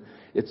human.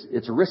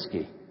 It's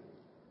risky,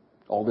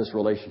 all this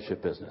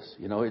relationship business.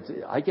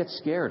 I get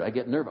scared. I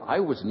get nervous. I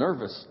was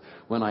nervous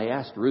when I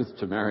asked Ruth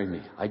to marry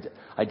me.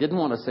 I didn't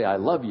want to say I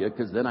love you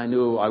because then I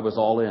knew I was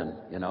all in.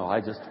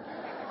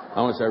 I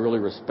want to say I really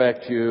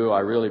respect you. I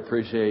really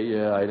appreciate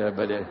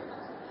you.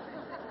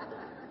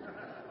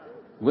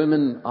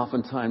 Women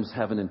oftentimes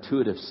have an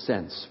intuitive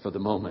sense for the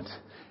moment.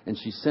 And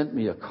she sent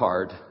me a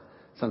card.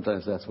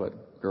 Sometimes that's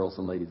what girls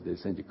and ladies, they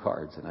send you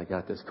cards. And I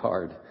got this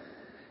card.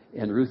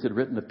 And Ruth had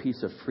written a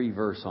piece of free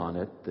verse on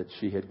it that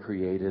she had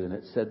created. And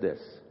it said this: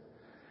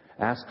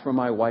 ask for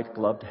my white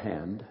gloved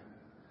hand.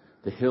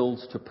 The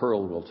hills to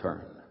pearl will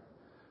turn.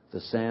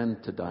 The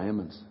sand to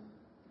diamonds.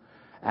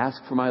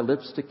 Ask for my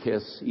lips to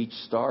kiss, each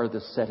star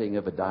the setting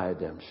of a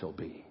diadem shall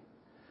be.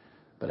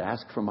 But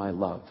ask for my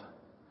love,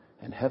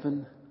 and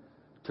heaven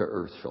to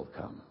earth shall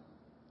come.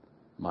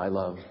 My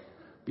love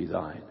be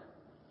thine.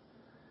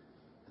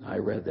 And I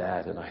read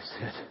that and I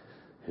said,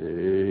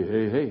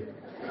 hey.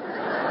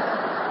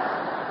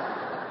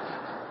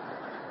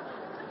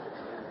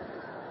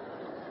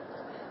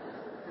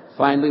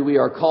 Finally, we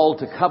are called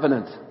to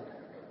covenant.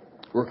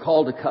 We're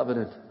called to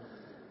covenant.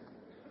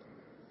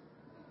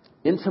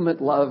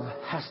 Intimate love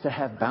has to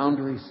have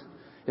boundaries.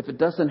 If it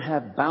doesn't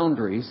have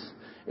boundaries,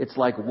 it's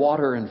like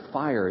water and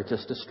fire. It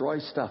just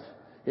destroys stuff.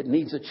 It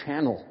needs a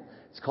channel.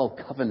 It's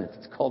called covenant.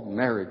 It's called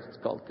marriage. It's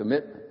called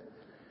commitment.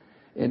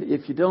 And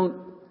if you don't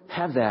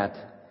have that,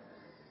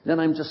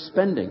 then I'm just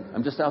spending.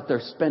 I'm just out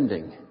there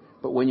spending.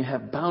 But when you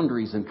have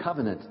boundaries and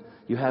covenant,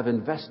 you have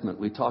investment.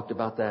 We talked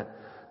about that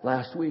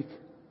last week.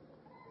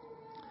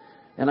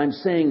 And I'm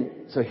saying,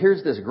 so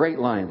here's this great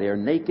line. They are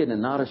naked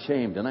and not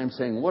ashamed. And I'm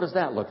saying, what does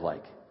that look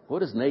like? What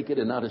does naked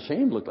and not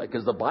ashamed look like?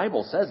 Because the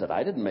Bible says it.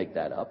 I didn't make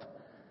that up.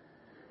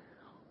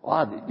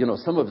 Odd,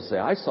 some of us say,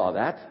 I saw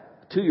that.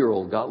 A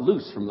 2-year-old got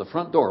loose from the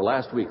front door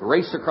last week,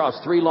 raced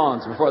across 3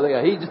 lawns before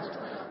he just,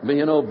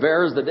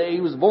 bears the day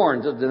he was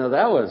born. Just,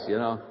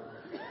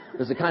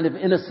 there's a kind of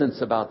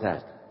innocence about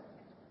that.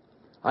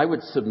 I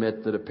would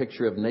submit that a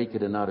picture of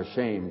naked and not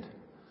ashamed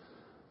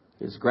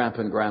is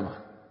Grandpa and Grandma,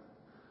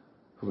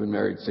 who've been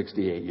married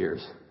 68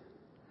 years.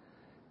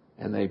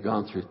 And they've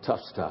gone through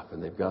tough stuff,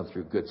 and they've gone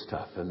through good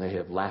stuff, and they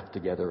have laughed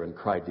together and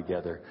cried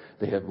together.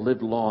 They have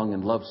lived long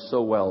and loved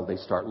so well, they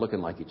start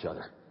looking like each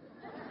other.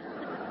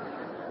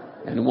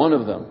 And one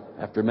of them,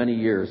 after many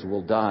years,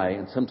 will die,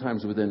 and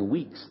sometimes within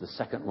weeks, the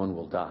second one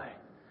will die.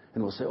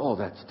 And we'll say, oh,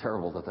 that's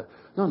terrible.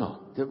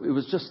 No. It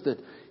was just that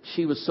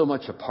she was so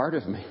much a part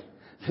of me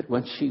that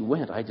when she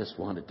went, I just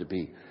wanted to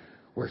be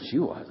where she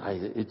was.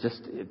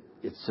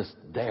 It's just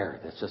there.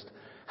 That's just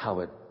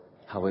how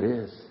it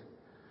is.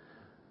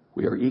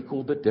 We are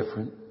equal but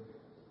different.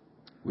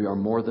 We are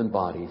more than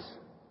bodies.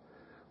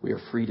 We are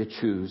free to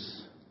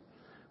choose.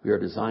 We are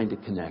designed to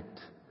connect.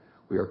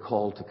 We are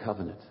called to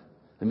covenant.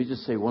 Let me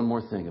just say one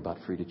more thing about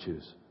free to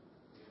choose.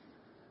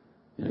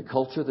 In a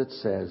culture that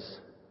says,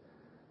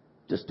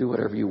 just do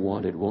whatever you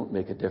want, it won't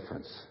make a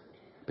difference.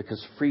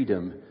 Because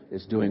freedom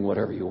is doing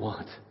whatever you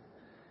want.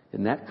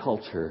 In that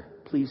culture,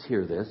 please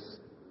hear this,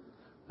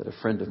 that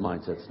a friend of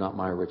mine said, it's not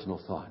my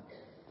original thought.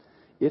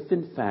 If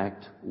in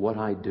fact what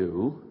I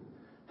do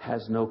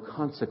has no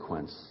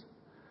consequence,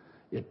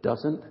 it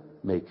doesn't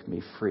make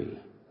me free.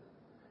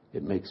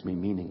 It makes me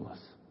meaningless.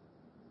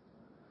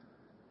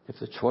 If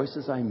the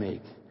choices I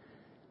make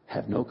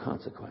have no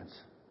consequence,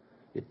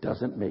 it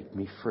doesn't make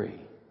me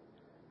free.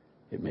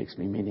 It makes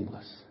me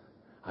meaningless.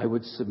 I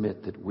would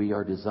submit that we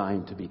are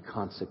designed to be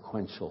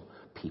consequential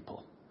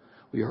people.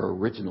 We are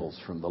originals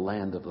from the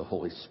land of the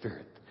Holy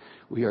Spirit.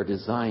 We are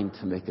designed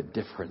to make a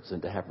difference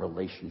and to have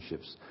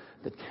relationships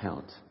that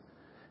count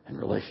and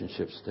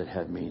relationships that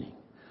have meaning.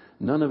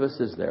 None of us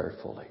is there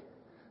fully.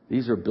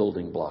 These are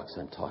building blocks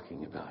I'm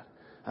talking about.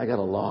 I got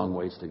a long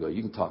ways to go.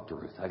 You can talk to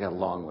Ruth. I got a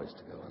long ways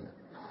to go on that.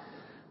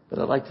 But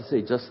I'd like to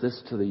say just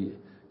this to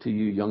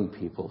you young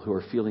people who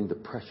are feeling the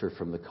pressure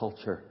from the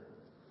culture.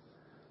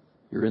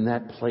 You're in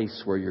that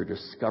place where you're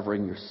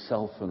discovering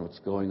yourself and what's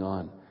going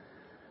on.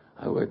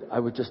 I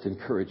would just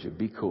encourage you,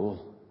 be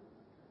cool.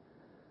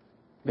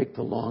 Make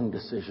the long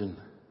decision.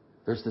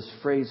 There's this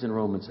phrase in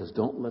Romans that says,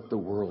 don't let the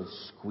world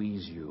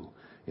squeeze you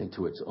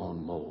into its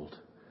own mold.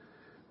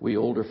 We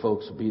older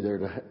folks will be there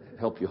to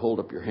help you hold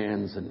up your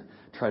hands and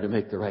try to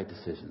make the right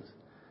decisions.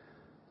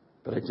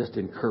 But I just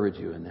encourage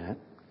you in that.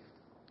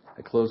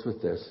 I close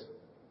with this.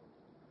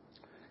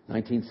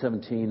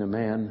 1917, a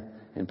man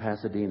in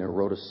Pasadena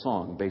wrote a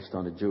song based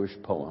on a Jewish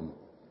poem.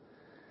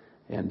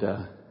 And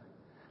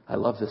I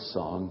love this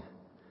song.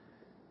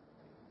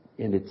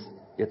 And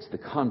it's the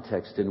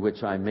context in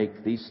which I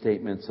make these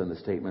statements and the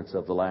statements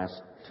of the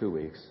last 2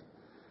 weeks.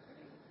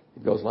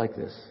 It goes like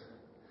this.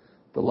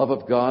 The love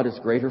of God is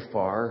greater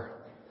far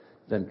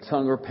than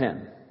tongue or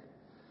pen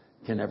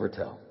can ever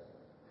tell.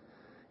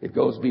 It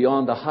goes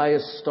beyond the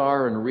highest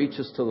star and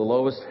reaches to the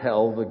lowest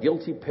hell. The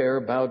guilty pair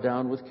bow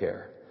down with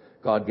care.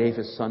 God gave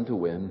his son to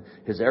win.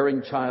 His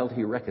erring child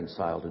he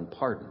reconciled and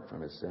pardoned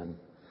from his sin.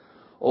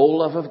 O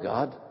love of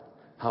God,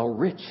 how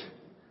rich,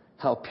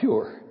 how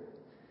pure,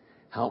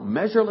 how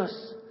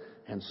measureless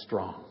and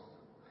strong.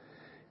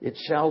 It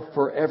shall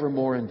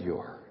forevermore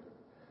endure.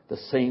 The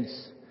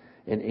saints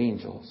and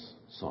angels'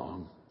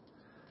 song.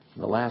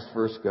 And the last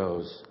verse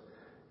goes,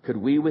 could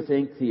we with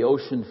ink the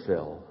ocean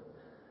fill,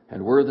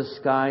 and were the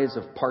skies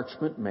of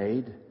parchment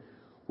made,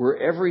 were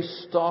every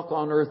stalk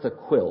on earth a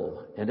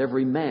quill, and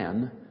every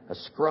man a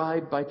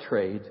scribe by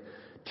trade,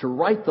 to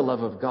write the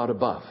love of God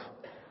above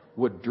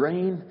would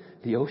drain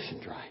the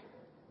ocean dry.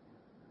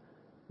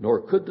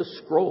 Nor could the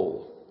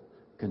scroll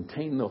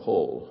contain the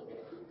whole,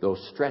 though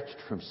stretched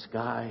from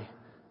sky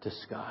to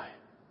sky.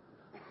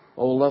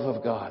 O love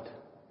of God,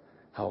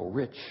 how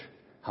rich,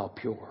 how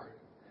pure,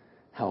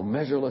 how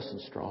measureless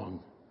and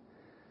strong.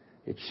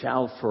 It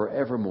shall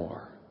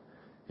forevermore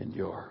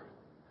endure.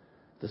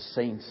 The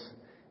saints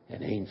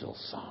and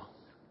angels' song.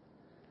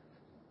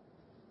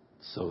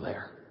 So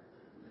there.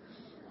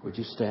 Would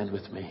you stand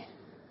with me?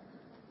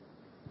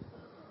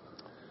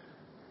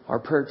 Our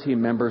prayer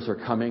team members are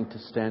coming to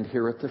stand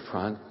here at the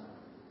front.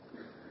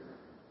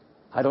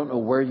 I don't know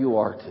where you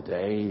are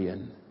today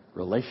in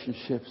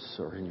relationships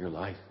or in your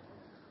life.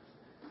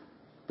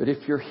 But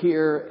if you're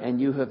here and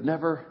you have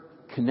never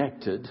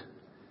connected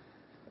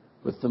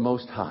with the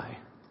Most High,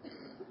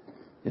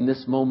 in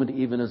this moment,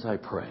 even as I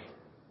pray,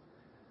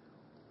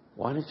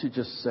 why don't you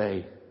just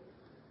say,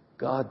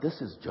 God, this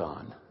is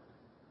John.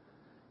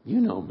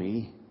 You know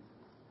me.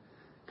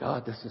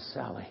 God, this is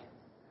Sally.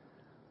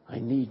 I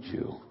need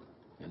you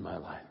in my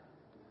life.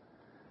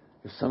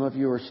 If some of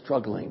you are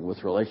struggling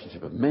with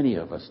relationship, and many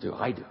of us do,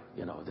 I do.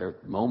 There are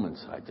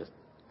moments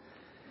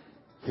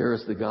here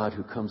is the God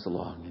who comes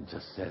along and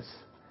just says,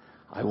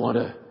 I want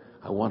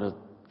to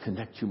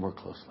connect you more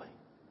closely.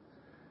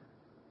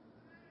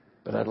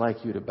 But I'd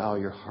like you to bow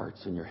your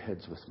hearts and your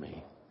heads with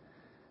me.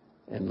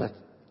 And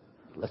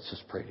let's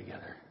just pray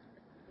together.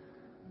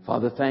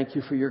 Father, thank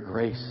you for your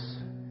grace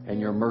and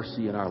your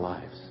mercy in our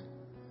lives.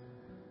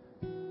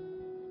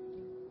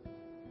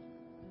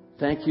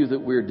 Thank you that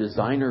we're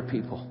designer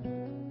people.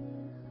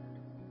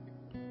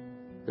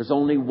 There's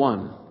only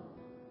one,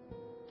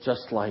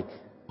 just like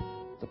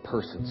the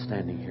person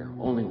standing here.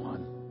 Only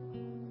one.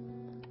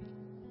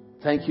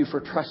 Thank you for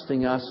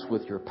trusting us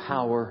with your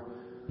power,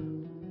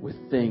 with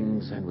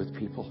things, and with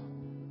people.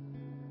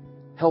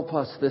 Help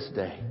us this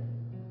day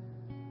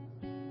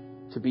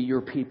to be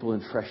your people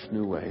in fresh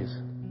new ways.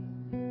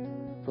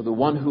 For the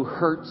one who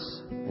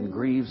hurts and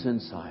grieves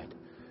inside,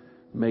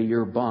 may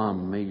your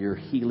balm, may your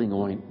healing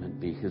ointment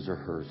be his or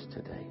hers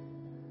today.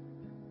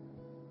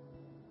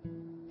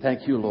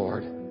 Thank you,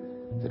 Lord,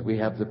 that we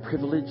have the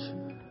privilege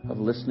of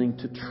listening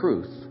to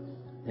truth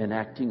and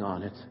acting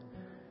on it,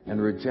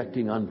 and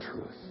rejecting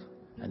untruth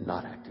and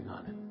not acting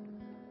on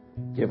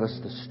it. Give us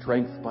the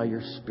strength by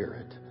your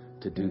Spirit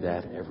to do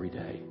that every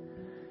day,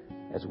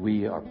 as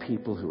we are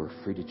people who are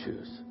free to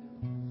choose.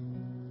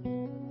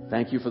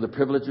 Thank you for the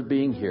privilege of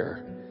being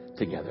here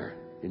together.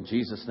 In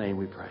Jesus' name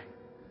we pray.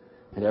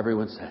 And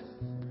everyone said,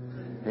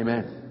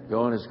 amen.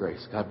 Go in his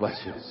grace. God bless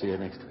you. See you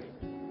next week.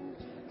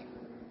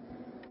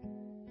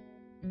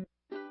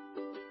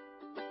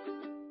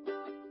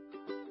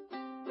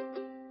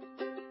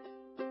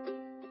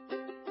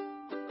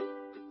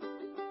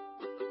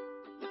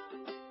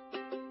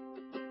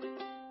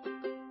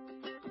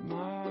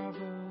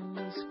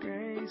 Marvelous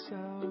grace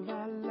of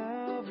our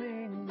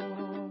loving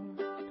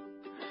Lord,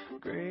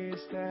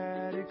 grace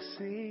that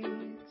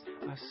exceeds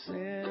our sin.